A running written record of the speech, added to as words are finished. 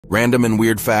Random and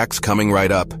weird facts coming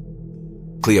right up.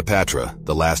 Cleopatra,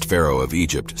 the last pharaoh of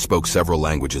Egypt, spoke several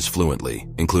languages fluently,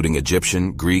 including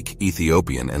Egyptian, Greek,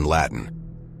 Ethiopian, and Latin.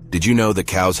 Did you know that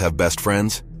cows have best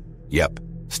friends? Yep.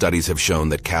 Studies have shown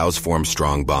that cows form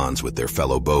strong bonds with their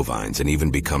fellow bovines and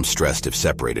even become stressed if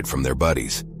separated from their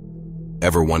buddies.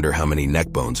 Ever wonder how many neck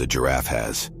bones a giraffe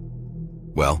has?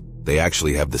 Well, they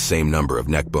actually have the same number of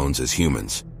neck bones as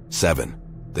humans, 7.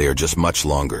 They are just much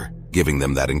longer, giving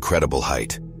them that incredible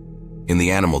height. In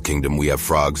the animal kingdom, we have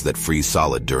frogs that freeze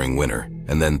solid during winter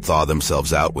and then thaw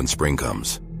themselves out when spring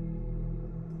comes.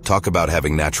 Talk about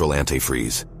having natural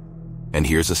antifreeze. And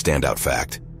here's a standout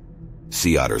fact.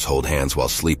 Sea otters hold hands while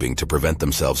sleeping to prevent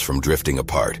themselves from drifting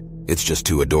apart. It's just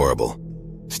too adorable.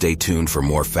 Stay tuned for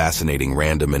more fascinating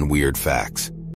random and weird facts.